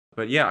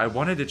But yeah, I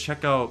wanted to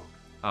check out,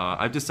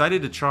 I've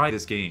decided to try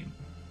this game.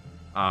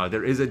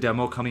 There is a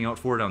demo coming out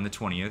for it on the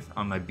 20th,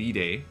 on my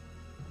B-Day,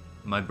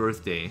 my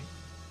birthday,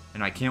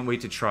 and I can't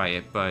wait to try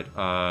it,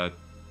 but,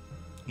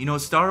 you know,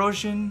 Star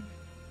Ocean,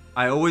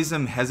 I always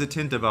am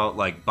hesitant about,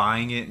 like,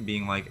 buying it and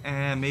being like,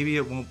 maybe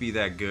it won't be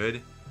that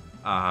good.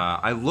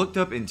 I looked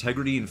up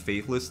Integrity and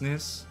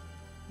Faithlessness,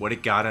 what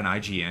it got on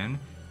IGN,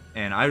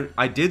 and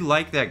I did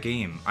like that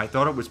game. I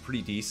thought it was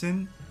pretty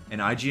decent, and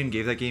IGN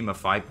gave that game a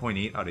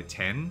 5.8 out of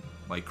 10,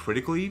 like,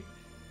 critically.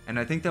 And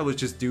I think that was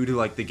just due to,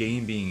 like, the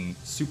game being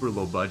super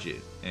low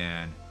budget.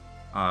 And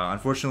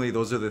unfortunately,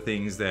 those are the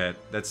things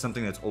that's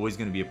something that's always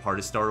going to be a part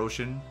of Star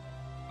Ocean.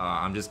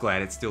 I'm just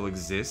glad it still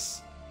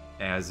exists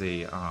as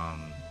a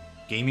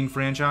gaming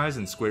franchise,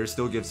 and Square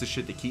still gives a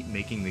shit to keep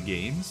making the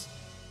games.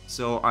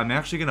 So I'm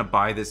actually going to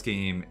buy this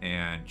game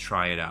and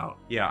try it out.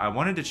 Yeah, I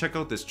wanted to check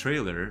out this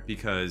trailer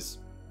because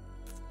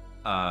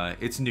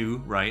it's new,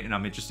 right? And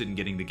I'm interested in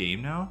getting the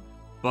game now.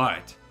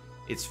 But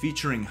it's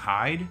featuring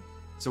HYDE.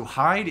 So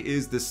HYDE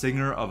is the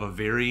singer of a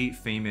very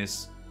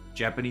famous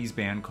Japanese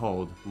band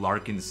called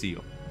Larkin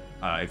Seal.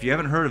 If you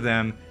haven't heard of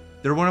them,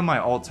 they're one of my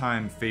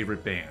all-time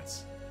favorite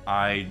bands.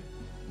 I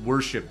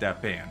worship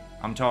that band.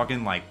 I'm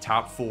talking like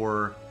top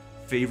 4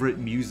 favorite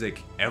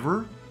music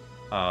ever.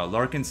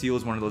 Larkin Seal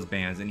is one of those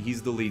bands, and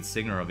he's the lead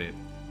singer of it.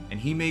 And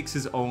he makes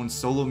his own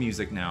solo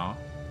music now,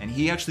 and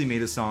he actually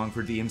made a song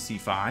for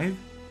DMC5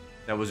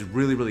 that was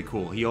really, really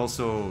cool. He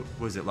also,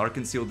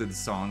 Larkin Seal did the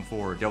song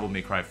for Devil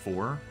May Cry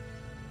 4.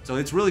 So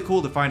it's really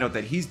cool to find out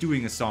that he's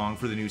doing a song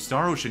for the new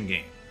Star Ocean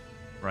game,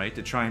 right,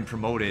 to try and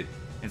promote it.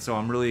 And so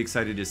I'm really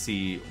excited to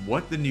see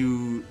what the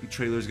new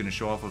trailer is going to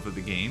show off of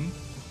the game,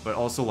 but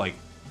also, like,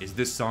 is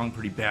this song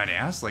pretty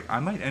badass? Like,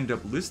 I might end up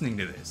listening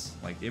to this.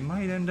 Like, it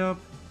might end up,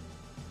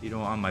 you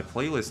know, on my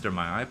playlist or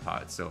my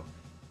iPod. So,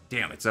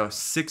 damn, it's a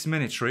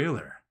 6-minute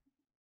trailer.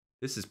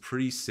 This is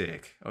pretty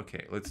sick.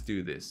 Okay, let's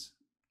do this.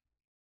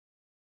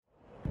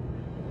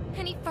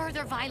 Any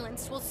further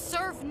violence will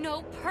serve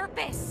no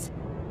purpose.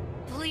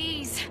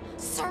 Please,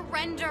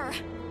 surrender.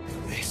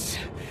 This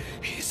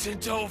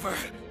isn't over.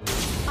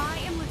 I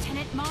am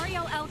Lieutenant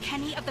Mario L.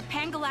 Kenny of the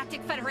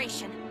Pan-Galactic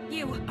Federation.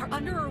 You are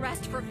under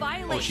arrest for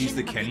violation she's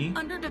the of Kenny? the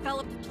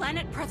Underdeveloped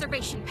Planet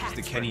Preservation Pact.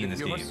 It's the Kenny in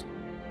this game.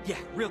 Yeah,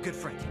 real good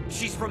friend.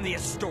 She's from the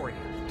Astoria,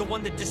 the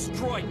one that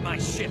destroyed my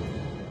ship.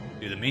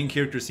 Dude, the main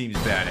character seems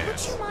Would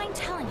badass. you mind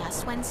telling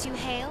us whence you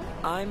hail?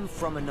 I'm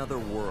from another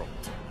world,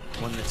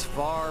 one that's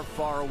far,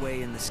 far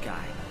away in the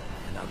sky.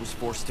 And I was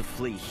forced to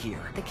flee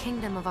here. The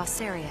Kingdom of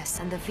Osirius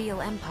and the Veal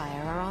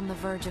Empire are on the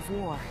verge of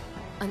war.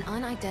 An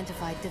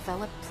unidentified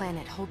developed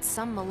planet holds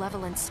some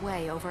malevolent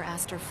sway over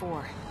Aster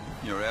 4.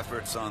 Your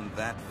efforts on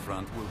that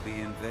front will be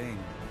in vain.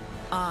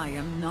 I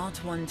am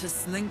not one to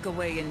slink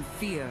away in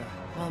fear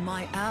while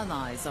my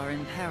allies are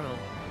in peril.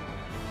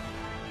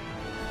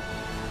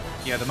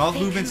 Yeah, the mouth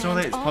They movements and all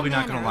that is command probably all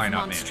not going to line manner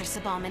of up, man. monstrous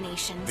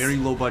abominations. Very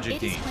low budget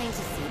It is game. plain to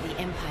see the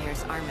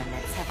Empire's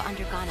armaments have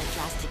undergone a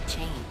drastic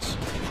change.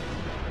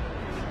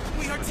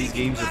 We are These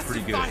taking games are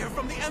pretty massive good. fire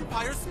from the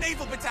Empire's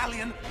naval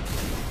battalion.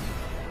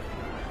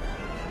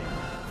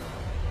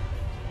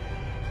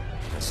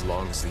 As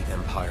long as the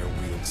Empire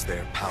wields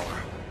their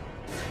power,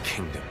 the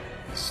kingdom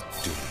is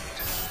doomed.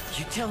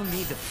 You telling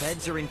me the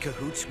feds are in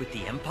cahoots with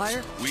the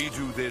Empire? We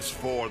do this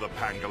for the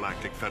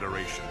Pan-Galactic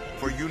Federation,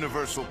 for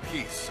universal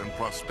peace and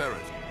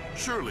prosperity.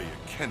 Surely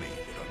Kenny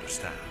would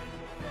understand.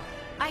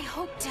 I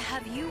hope to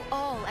have you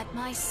all at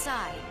my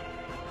side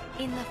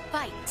in the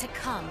fight to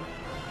come.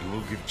 You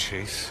will give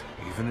chase,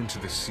 even into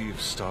the sea of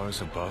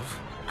stars above?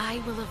 I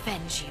will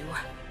avenge you.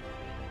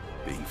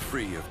 Being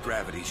free of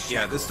gravity.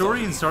 Yeah, the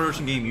story in Star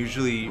Ocean game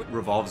usually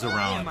revolves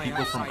around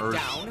people from Earth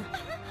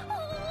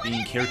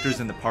being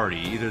characters in the party,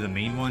 either the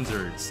main ones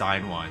or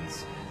side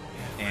ones.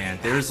 And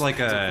there's like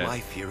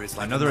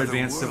another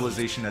advanced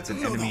civilization that's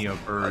an enemy of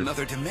Earth,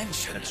 another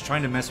dimension that's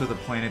trying to mess with a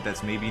planet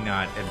that's maybe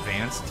not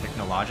advanced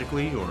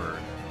technologically or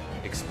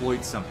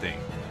exploit something.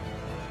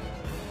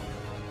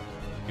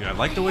 Dude, I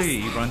like the way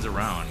he runs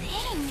around.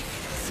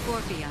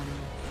 Scorpion,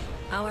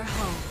 our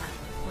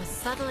home, was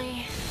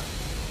subtly,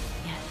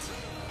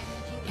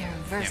 yet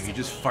irreversibly Damn, you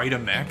just fight a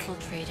mech?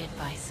 infiltrated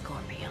by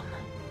Scorpion.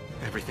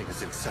 Everything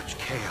is in such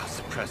chaos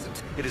at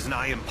present. It is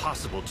nigh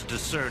impossible to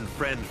discern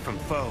friend from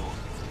foe.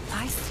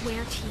 I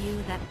swear to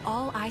you that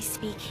all I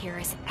speak here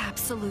is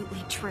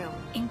absolutely true,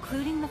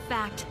 including the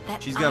fact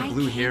that She's got I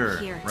blue came hair,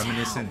 here to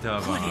reminiscent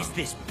help. of What is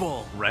this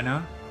bull?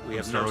 Rena. We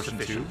have Star no Ocean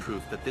 2. sufficient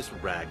proof that this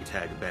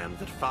ragtag band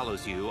that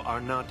follows you are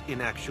not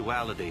in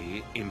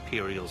actuality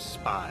Imperial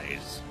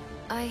spies.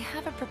 I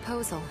have a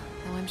proposal,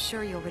 though I'm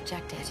sure you'll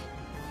reject it.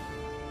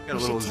 Got a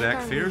We little should take Zack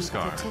our Fair leave of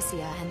scar.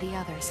 Leticia and the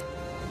others.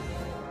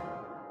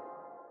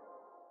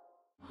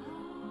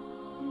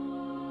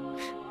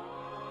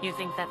 You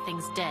think that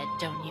thing's dead,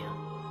 don't you?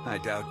 I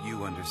doubt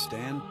you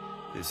understand.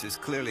 This is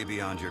clearly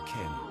beyond your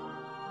kin.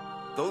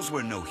 Those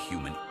were no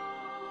human.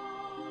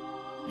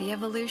 The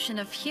evolution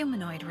of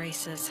humanoid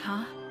races,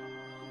 huh?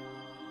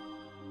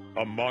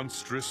 A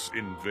monstrous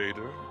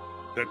invader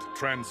that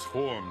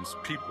transforms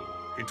people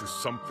into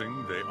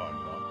something they are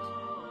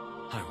not.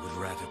 I would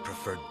rather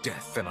prefer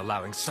death than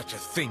allowing such a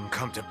thing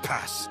come to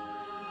pass.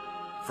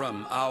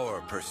 From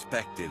our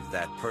perspective,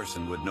 that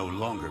person would no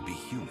longer be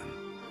human.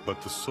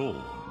 But the soul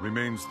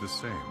remains the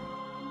same.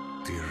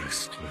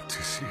 Dearest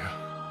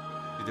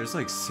Leticia, Dude, there's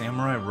like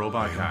samurai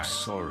robot I am guys.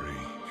 sorry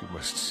you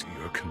must see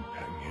your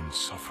companion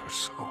suffer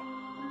so.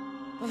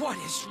 What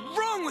is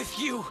wrong with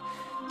you?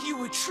 You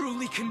would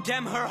truly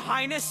condemn Her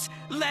Highness,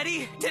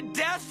 Letty, to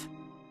death?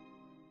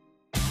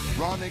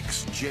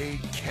 Ronix J.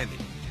 Kenny.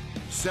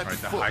 Set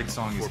Alright, the foot Hyde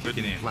song is Forbidden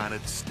kicking in.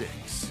 Planet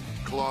Styx.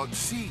 Claude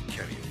C.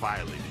 Kenny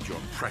violated your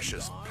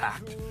precious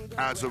pact.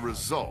 As a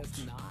result,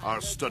 our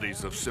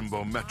studies of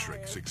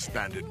symbometrics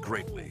expanded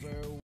greatly.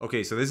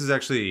 Okay, so this is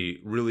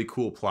actually really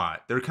cool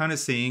plot. They're kind of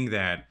saying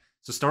that,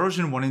 so Star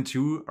Ocean 1 and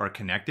 2 are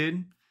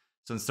connected.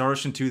 So in Star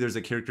Ocean 2, there's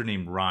a character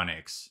named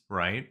Ronix,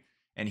 right?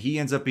 And he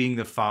ends up being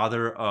the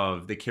father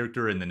of the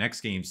character in the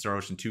next game, Star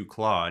Ocean 2,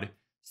 Claude.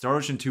 Star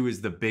Ocean 2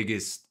 is the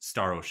biggest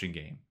Star Ocean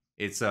game.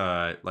 It's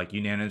like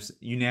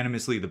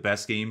unanimously the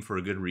best game for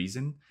a good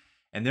reason.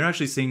 And they're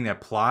actually saying that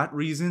plot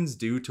reasons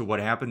due to what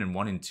happened in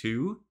 1 and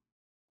 2,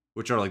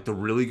 which are like the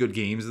really good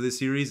games of this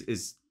series,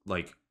 is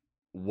like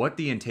what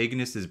the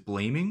antagonist is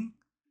blaming,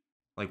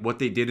 like what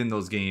they did in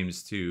those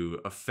games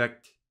to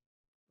affect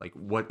like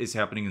what is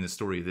happening in the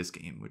story of this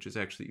game, which is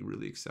actually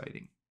really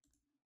exciting.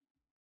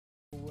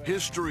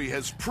 History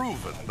has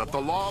proven that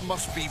the law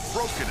must be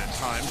broken at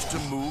times to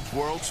move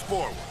worlds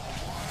forward.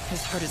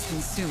 His heart is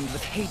consumed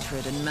with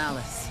hatred and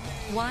malice.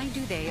 Why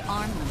do they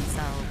arm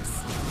themselves?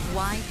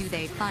 Why do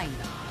they fight?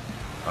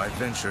 I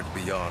ventured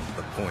beyond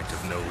the point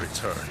of no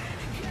return.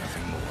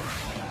 Nothing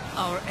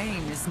more. Our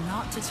aim is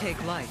not to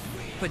take life,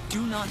 but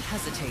do not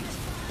hesitate.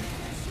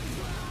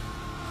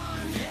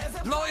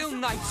 Loyal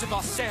Knights of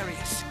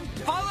Osarius,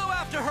 follow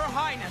after Her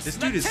Highness. This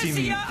dude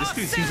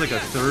seems like a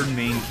third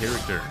main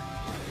character.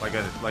 Like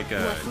a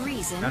What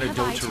reason not a have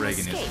I to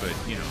Dotareganist, escape?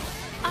 but you know.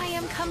 I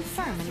am come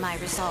firm in my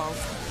resolve.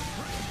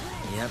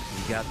 Yep,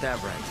 you got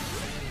that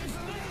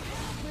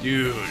right.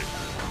 Dude.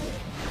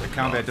 The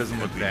combat doesn't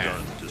look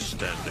bad. To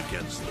stand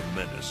against the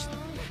menace,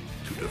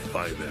 to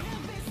defy them.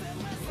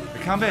 The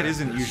combat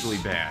isn't usually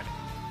bad.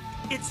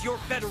 It's your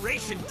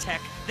Federation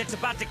tech that's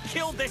about to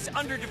kill this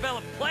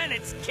underdeveloped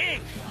planet's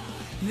king.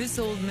 This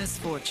old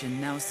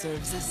misfortune now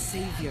serves as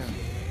savior,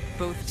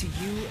 both to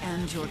you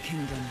and your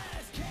kingdom.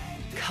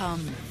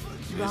 Come,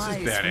 rise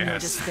from your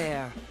badass.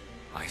 despair.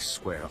 I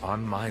swear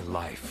on my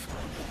life.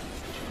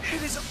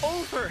 It is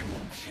over.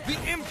 The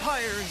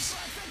Empires.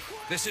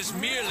 This is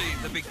merely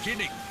the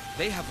beginning.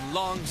 They have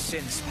long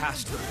since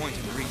passed the point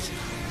of reason.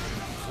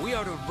 If we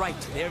are to right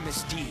their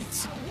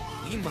misdeeds,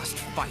 we must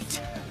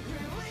fight.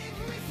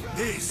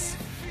 This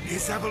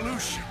is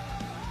evolution.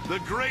 The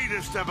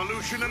greatest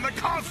evolution in the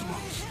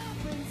cosmos.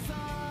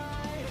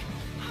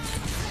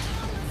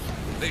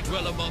 They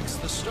dwell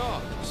amongst the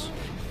stars.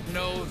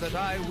 Know that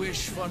I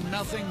wish for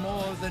nothing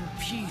more than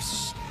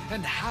peace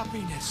and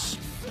happiness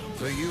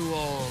for you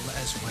all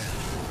as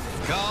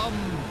well. Come.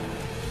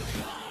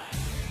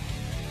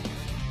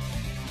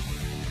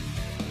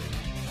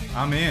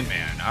 I'm in,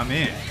 man. I'm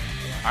in.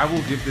 I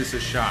will give this a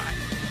shot.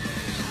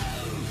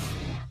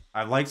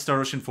 I like Star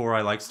Ocean 4.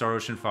 I like Star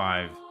Ocean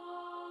 5.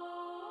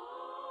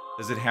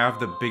 Does it have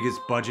the biggest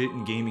budget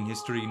in gaming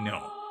history?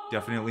 No.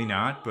 Definitely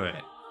not, but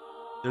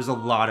there's a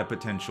lot of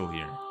potential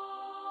here.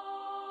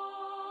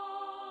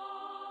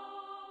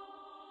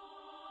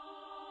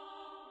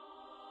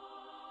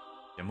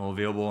 Demo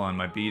available on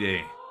my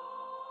B-Day.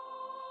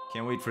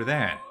 Can't wait for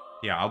that.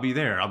 Yeah, I'll be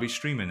there. I'll be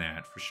streaming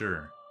that for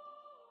sure.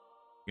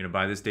 You gonna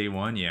buy this day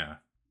one? Yeah.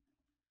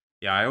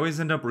 Yeah, I always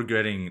end up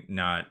regretting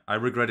not... I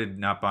regretted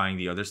not buying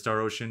the other Star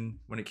Ocean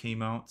when it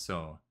came out,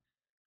 so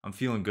I'm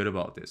feeling good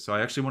about this. So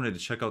I actually wanted to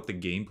check out the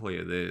gameplay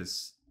of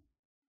this.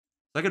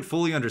 So I could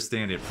fully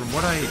understand it. From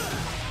what I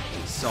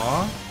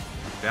saw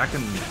back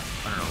in,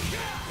 I don't know,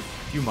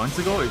 a few months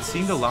ago, it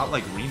seemed a lot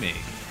like Remake.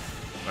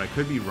 But I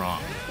could be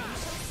wrong.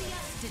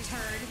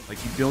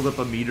 Like you build up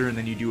a meter and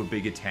then you do a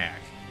big attack.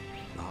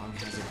 Long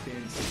has it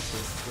been since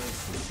this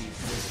place received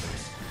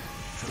visitors.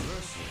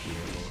 Traversal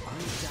here will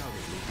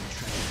undoubtedly be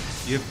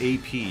treacherous. You have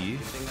AP.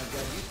 Good thing I've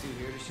got you two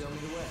here to show me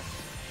the way.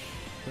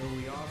 Though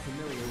we are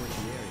familiar with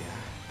the area,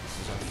 this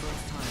is our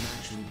first time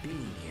actually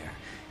being here.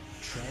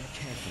 Tread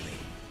carefully.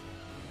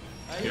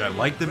 Dude, I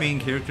like the main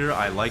character.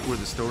 I like where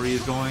the story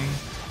is going.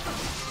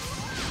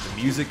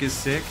 The music is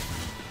sick.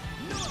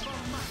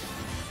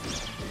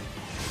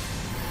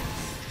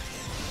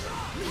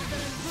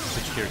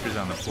 Switch characters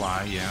on the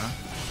fly, yeah.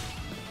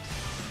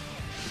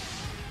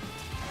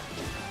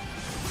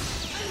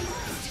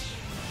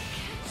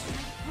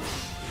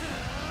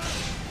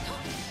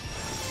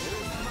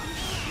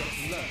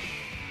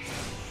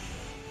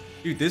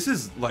 Dude, this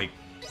is like,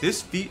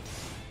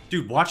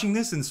 dude, watching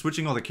this and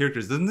switching all the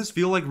characters, doesn't this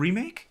feel like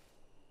Remake?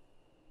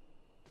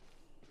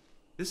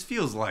 This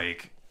feels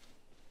like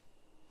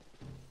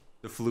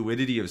the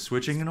fluidity of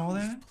switching and all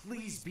that.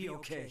 Please be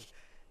okay.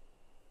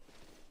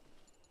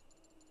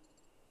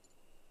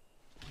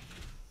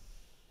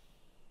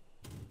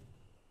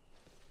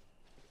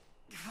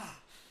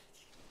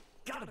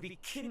 Gotta be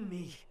kidding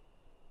me.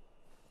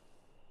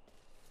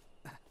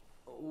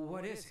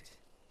 What is it?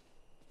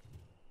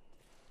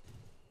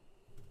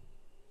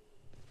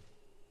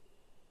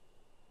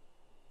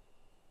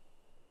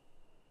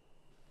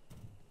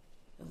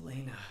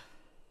 Elena.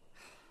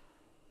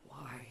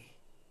 Why?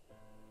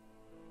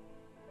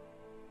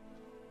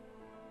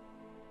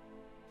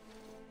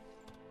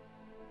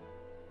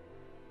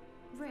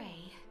 Ray.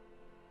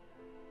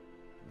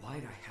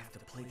 Why'd I have to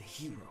play the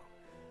hero?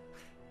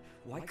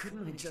 Why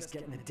couldn't I just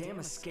get in a damn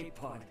escape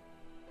pod?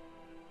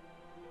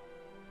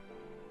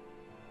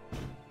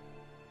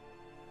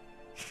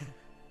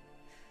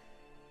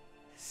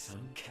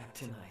 Some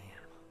captain I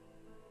am.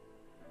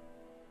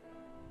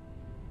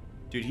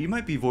 Dude, he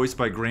might be voiced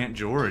by Grant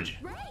George.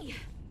 Ray!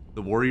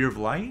 The Warrior of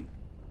Light?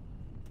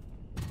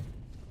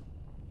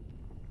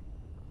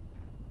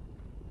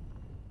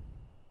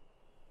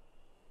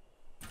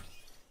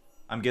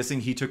 I'm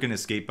guessing he took an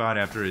escape pod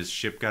after his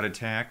ship got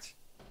attacked.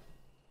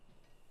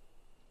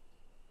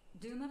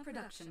 Duma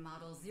production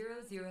model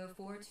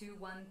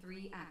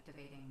 004213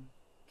 activating.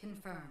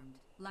 Confirmed.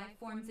 Life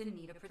forms in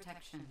need of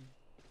protection.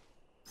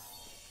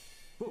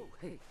 Whoa,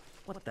 hey,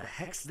 what the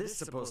heck's this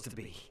supposed to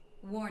be?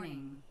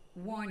 Warning.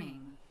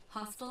 Warning.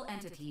 Hostile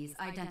entities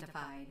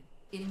identified.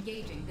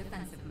 Engaging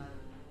defensive mode.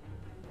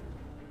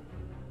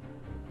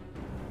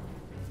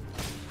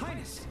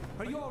 Highness,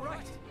 are you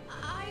alright?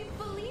 I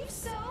believe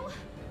so.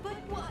 But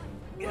what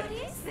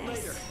is this?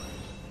 Later.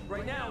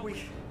 Right now,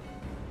 we've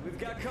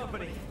got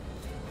company.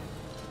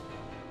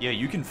 Yeah,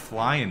 you can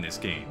fly in this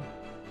game.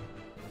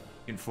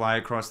 You can fly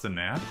across the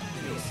map.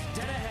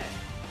 Dead ahead.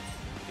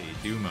 Hey,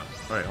 Duma.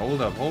 Alright,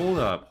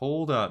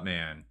 hold up,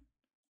 man.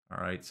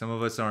 Alright, some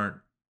of us aren't,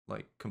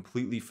 like,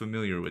 completely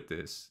familiar with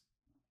this.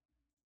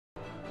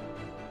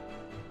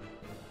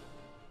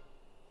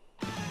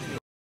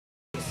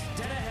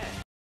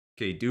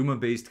 Okay,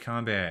 Duma-based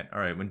combat.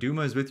 Alright, when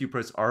Duma is with you,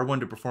 press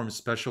R1 to perform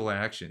special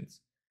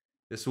actions.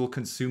 This will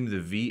consume the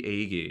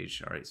VA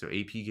gauge. Alright, so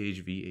AP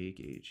gauge, VA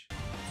gauge.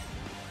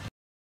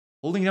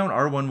 Holding down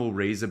R1 will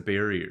raise a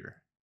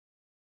barrier.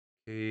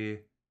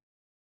 Okay.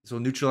 This will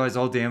neutralize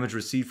all damage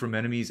received from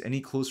enemies.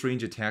 Any close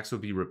range attacks will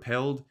be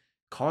repelled,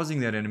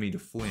 causing that enemy to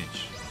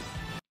flinch.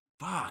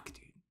 Fuck,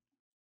 dude.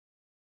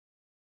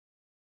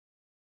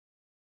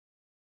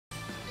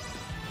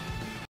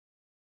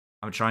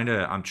 I'm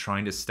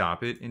trying to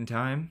stop it in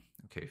time.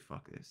 Okay,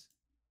 fuck this.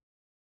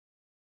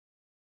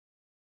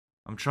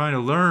 I'm trying to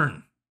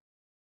learn.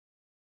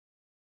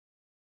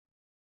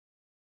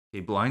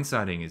 Okay,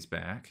 blindsiding is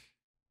back.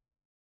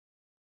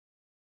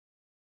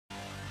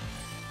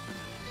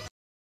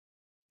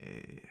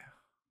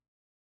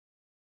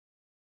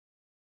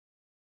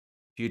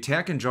 If you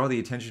attack and draw the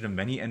attention of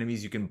many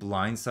enemies, you can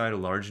blindside a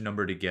large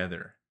number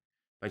together.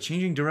 By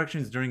changing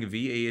directions during a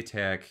VA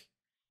attack,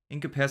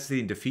 incapacitate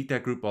and defeat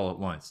that group all at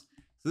once.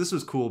 So this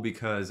was cool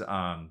because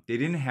they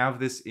didn't have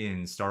this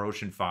in Star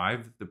Ocean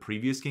 5, the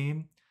previous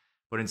game.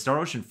 But in Star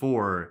Ocean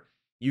 4,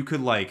 you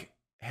could like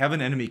have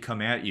an enemy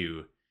come at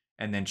you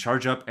and then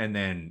charge up and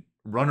then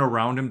run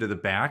around him to the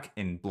back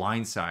and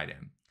blindside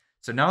him.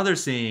 So now they're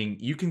saying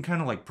you can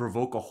kind of like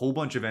provoke a whole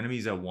bunch of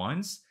enemies at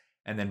once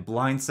and then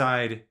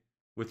blindside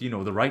with, you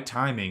know, the right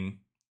timing,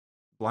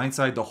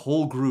 blindside the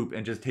whole group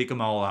and just take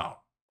them all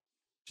out.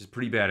 Which is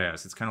pretty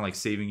badass. It's kind of like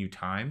saving you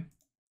time.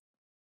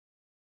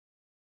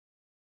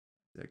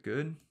 Is that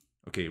good?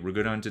 Okay, we're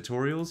good on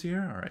tutorials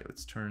here. All right,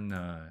 let's turn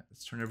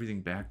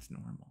everything back to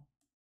normal.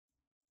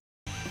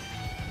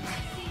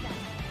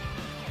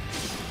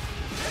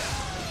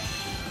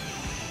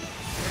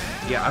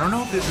 Yeah, I don't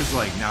know if this is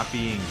like not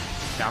being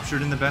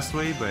captured in the best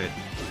way, but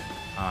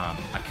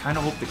I kind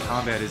of hope the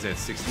combat is at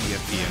 60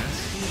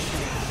 FPS,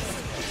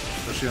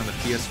 especially on the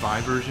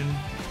PS5 version.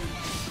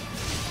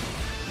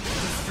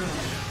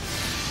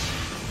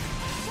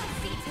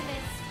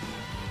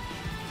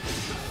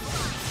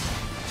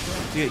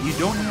 Yeah, you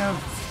don't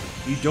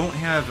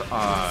have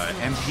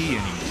MP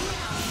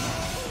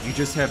anymore. You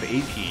just have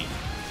AP.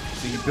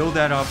 So you build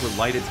that up with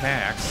light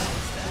attacks,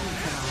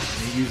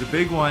 and you use a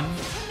big one.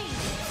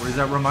 What does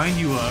that remind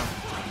you of?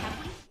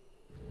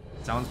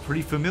 Sounds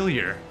pretty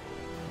familiar.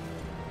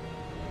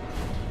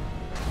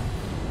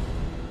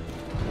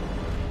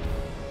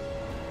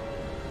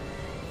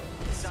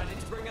 Decided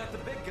to bring out the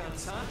big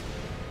guns, huh?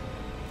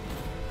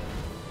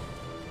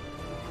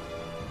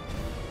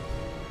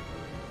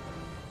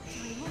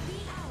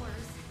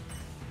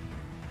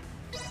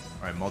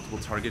 Alright, multiple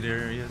target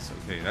areas.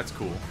 Okay, that's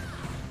cool.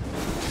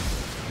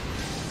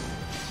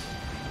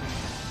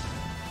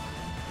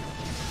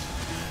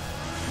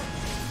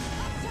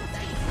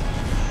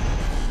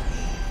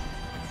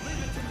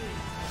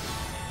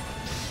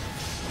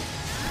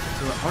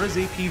 So how does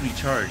AP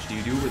recharge? Do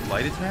you do it with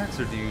light attacks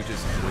or do you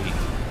just wait?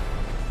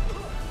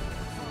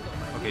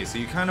 Okay, so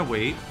you kind of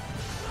wait.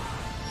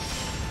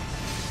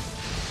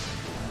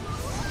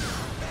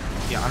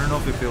 Yeah, I don't know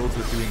if it builds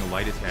with doing a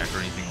light attack or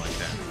anything like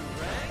that.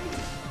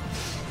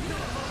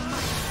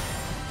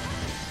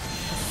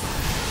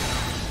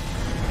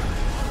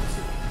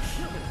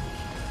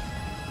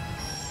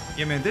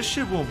 Yeah, man, this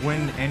shit will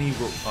win any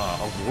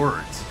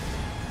awards,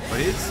 but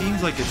it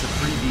seems like it's a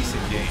pretty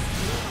decent game.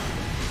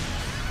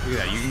 Look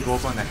at that, you can go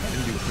up on that head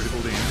and do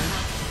critical damage.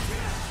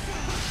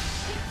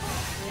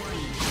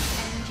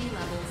 Energy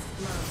levels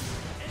low.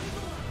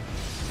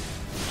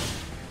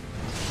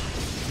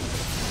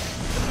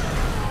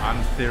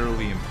 I'm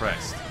thoroughly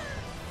impressed.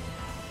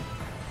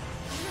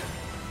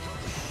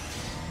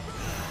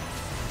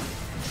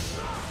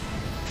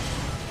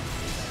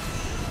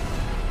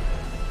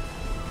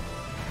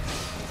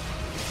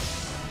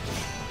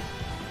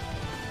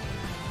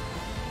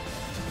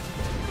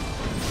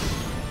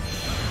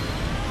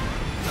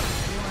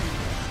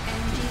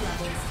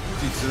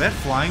 Dude, so that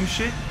flying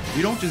shit,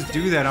 you don't just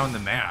do that on the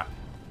map.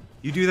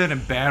 You do that in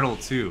battle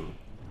too.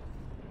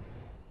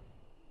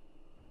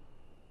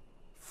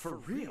 For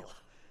real?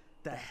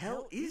 The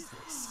hell is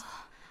this?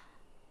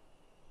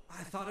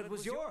 I thought it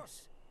was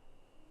yours.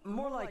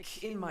 More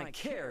like in my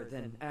care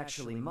than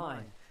actually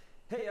mine.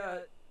 Hey,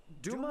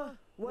 Duma,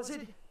 was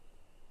it?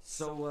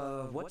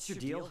 So, what's your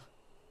deal?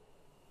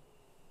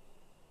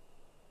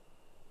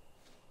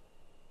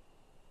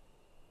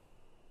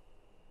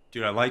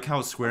 Dude, I like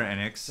how Square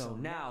Enix So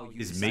now you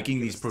is decide making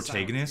to give these us the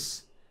silent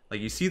protagonists. Like,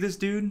 you see this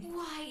dude?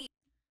 Why?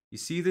 You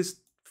see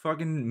this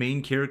fucking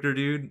main character,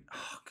 dude?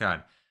 Oh,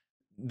 God.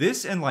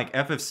 This and, like,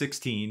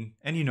 FF16,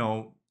 and, you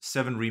know,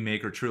 7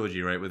 Remake or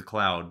Trilogy, right, with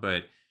Cloud,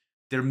 but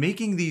they're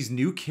making these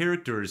new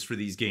characters for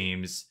these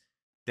games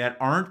that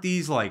aren't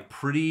these, like,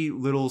 pretty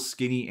little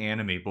skinny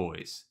anime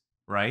boys,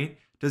 right?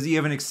 Does he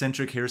have an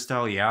eccentric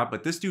hairstyle? Yeah,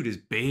 but this dude is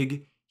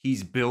big,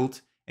 he's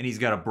built, and he's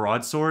got a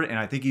broadsword, and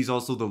I think he's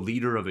also the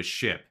leader of a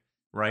ship,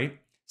 right?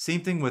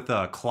 Same thing with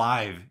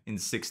Clive in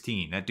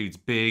 16. That dude's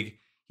big,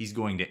 he's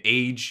going to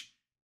age.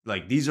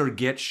 Like, these are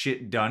get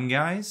shit done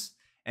guys,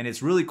 and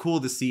it's really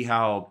cool to see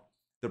how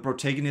the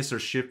protagonists are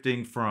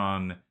shifting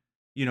from,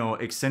 you know,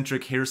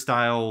 eccentric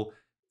hairstyle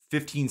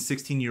 15,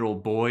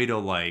 16-year-old boy to,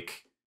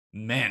 like,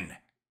 men.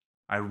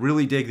 I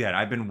really dig that.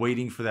 I've been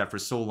waiting for that for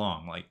so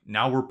long. Like,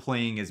 now we're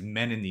playing as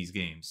men in these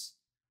games,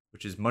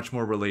 which is much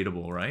more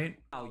relatable, right?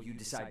 Now you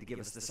decide to give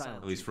us the silent.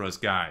 At least for us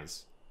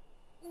guys.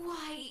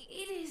 Why,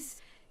 it is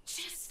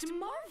just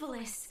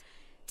marvelous.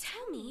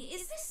 Tell me,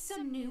 is this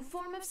some new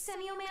form of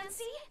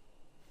semiomancy?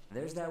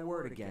 There's that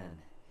word again.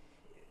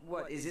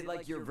 What, is it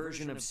like your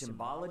version of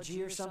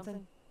symbology or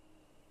something?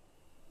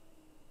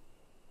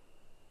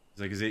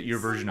 It's like, is it your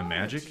version of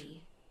magic?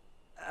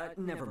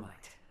 Never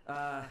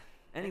mind.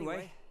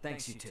 Anyway,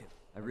 thanks you two.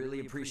 I really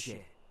appreciate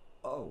it.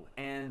 Oh,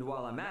 and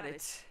while I'm at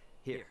it,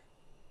 here.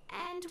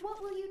 And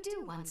what will you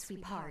do once we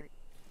part?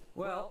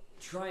 Well,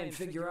 try and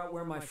figure out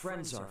where my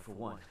friends are for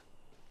one.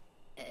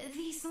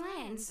 These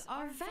lands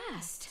are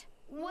vast.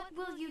 What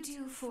will you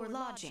do for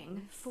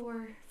lodging,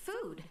 for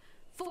food,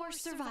 for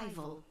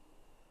survival?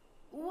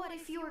 What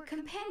if your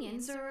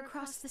companions are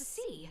across the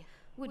sea?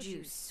 Would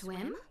you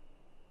swim?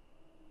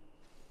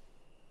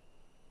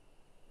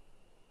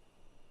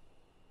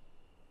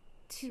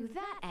 To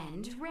that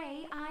end,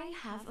 Ray, I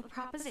have a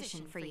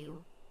proposition for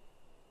you.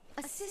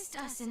 Assist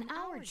us in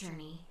our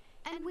journey,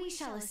 and we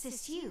shall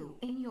assist you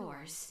in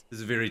yours. This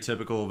is very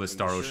typical of a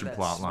Star Ocean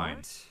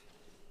plotline.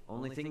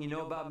 Only thing you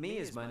know about me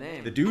is my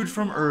name. The dude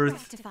from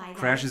Earth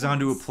crashes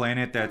onto a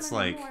planet that's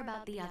like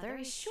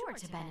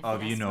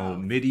of, you know,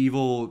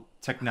 medieval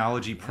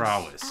technology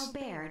prowess.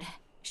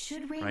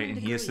 Right? And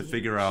he has to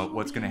figure out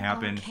what's going to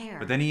happen.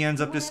 But then he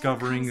ends up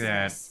discovering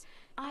that,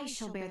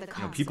 you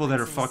know, people that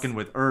are fucking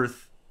with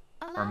Earth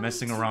are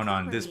messing around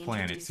on this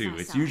planet too.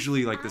 It's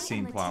usually like the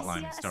same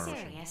plotline in Star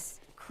Ocean.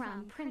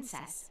 Crown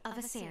Princess of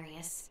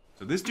Asarius.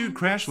 So this dude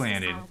crash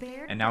landed,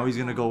 and now he's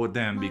gonna go with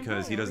them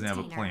because he doesn't have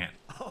a plan.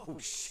 Oh,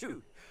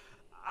 shoot.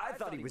 I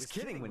thought he was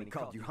kidding when he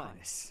called you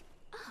Highness.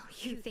 Oh,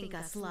 you think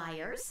us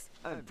liars?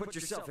 Put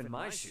yourself in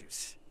my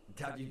shoes.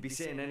 Doubt you'd be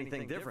saying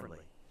anything differently.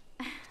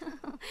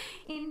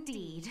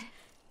 Indeed.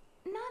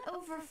 Not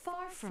over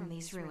far from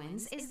these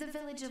ruins is the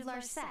village of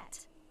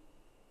Larset.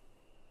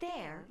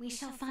 There we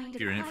shall find. If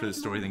you're in it for the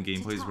story, then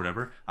gameplays,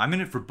 whatever. I'm in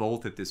it for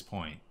both at this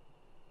point.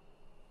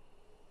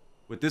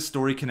 With this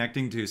story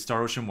connecting to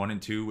Star Ocean 1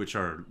 and 2, which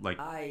are, like,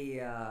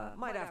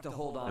 might have to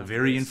hold on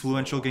very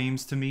influential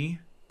games to me,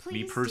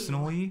 me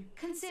personally,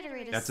 consider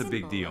it that's a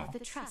big deal. Of the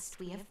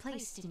trust we have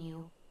placed in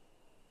you.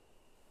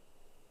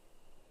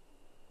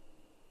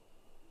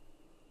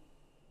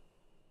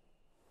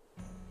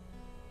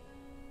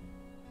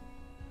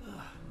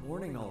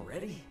 Morning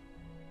already?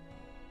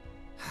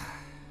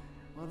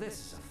 Well, this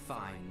is a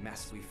fine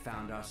mess we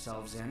found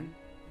ourselves in.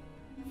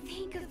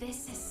 Think of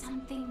this as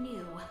something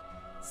new.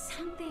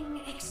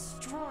 Something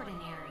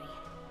extraordinary.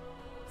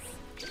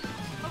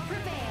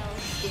 Prevail.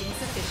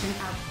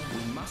 Insufficient output.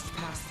 We must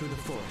pass through the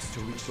forest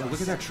to reach the.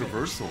 Look at that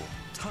traversal.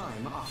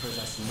 Time offers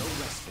us no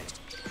respite.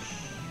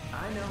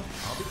 I know.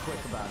 I'll be quick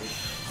about it.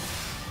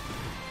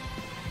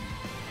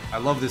 I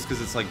love this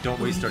because it's like, don't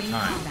waste our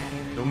time.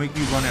 Don't make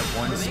me run at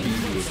one speed to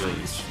a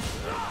village.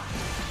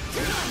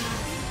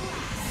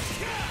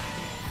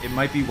 It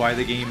might be why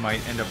the game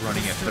might end up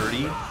running at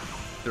 30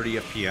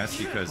 FPS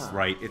because,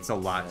 right, it's a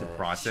lot to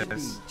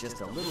process. Just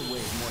a little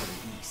ways more to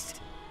the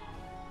east.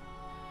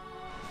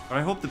 But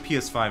I hope the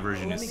PS5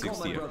 version is 60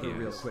 Let me call my brother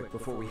real FPS. quick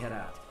before we head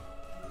out.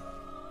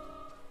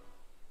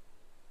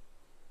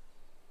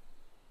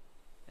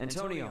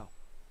 Antonio,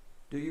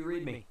 do you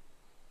read me?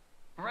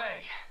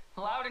 Ray,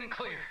 loud and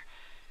clear.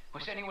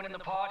 Was anyone in the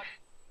pod?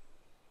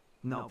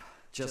 Nope,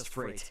 just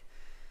freight.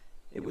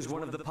 It was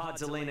one of the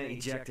pods Elena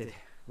ejected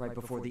right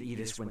before the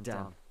Aegis went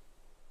down.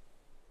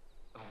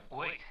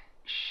 Wait,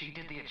 she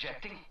did the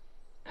ejecting?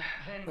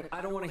 Then... But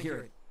I don't want to hear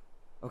it,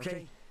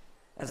 okay?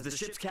 As the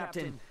ship's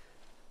captain,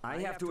 I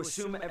have to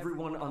assume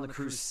everyone on the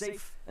crew's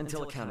safe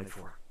until accounted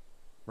for,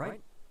 right?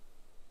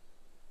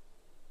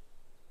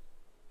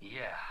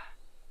 Yeah.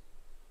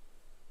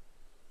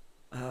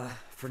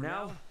 For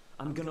now,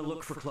 I'm gonna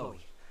look for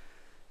Chloe.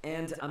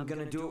 And I'm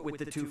gonna do it with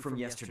the two from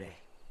yesterday.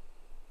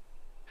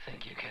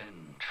 Think you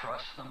can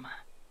trust them?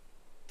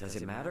 Does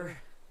it matter?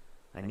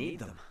 I need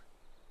them.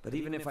 But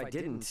even if I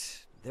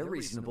didn't, they're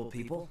reasonable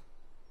people.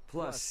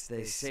 Plus,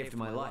 they saved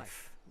my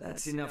life.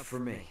 That's enough for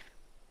me.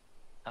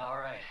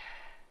 Alright.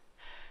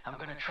 I'm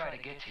gonna try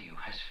to get to you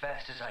as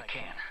fast as I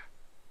can.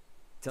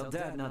 Tell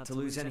Dad not to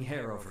lose any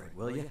hair over it,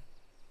 will you?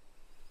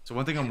 So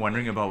one thing I'm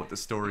wondering about with the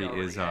story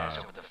is,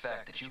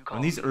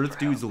 when these Earth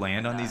dudes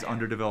land on these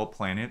underdeveloped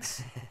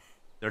planets,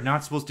 they're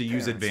not supposed to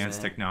use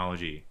advanced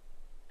technology.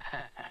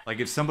 Like,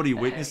 if somebody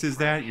witnesses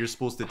that, you're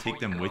supposed to take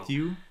them with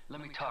you.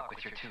 Let me talk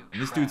with your two.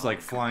 And this dude's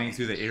like flying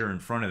through the air in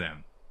front of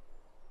them.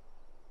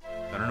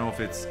 I don't know if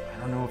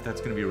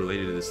that's gonna be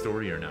related to the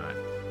story or not.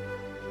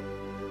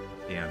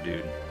 Damn,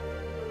 dude.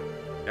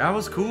 That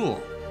was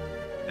cool.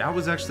 That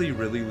was actually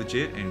really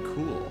legit and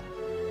cool.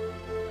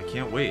 I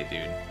can't wait,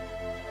 dude.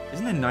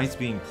 Isn't it nice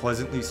being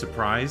pleasantly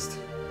surprised?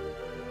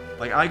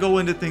 Like, I go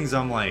into things,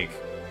 I'm like,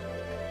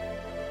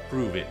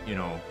 prove it, you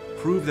know.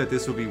 Prove that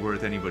this will be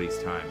worth anybody's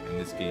time. And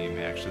this game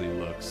actually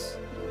looks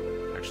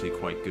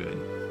quite good.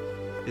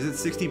 Is it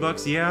 60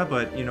 bucks? Yeah,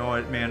 but you know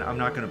what, man, I'm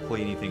not going to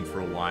play anything for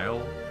a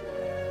while.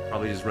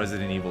 Probably just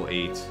Resident Evil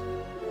 8.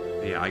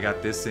 But yeah, I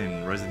got this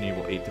in Resident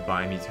Evil 8 to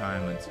buy me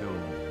time until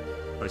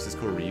Crisis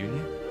Core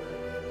Reunion.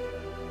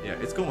 Yeah,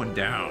 it's going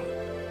down.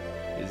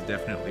 It's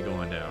definitely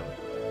going down.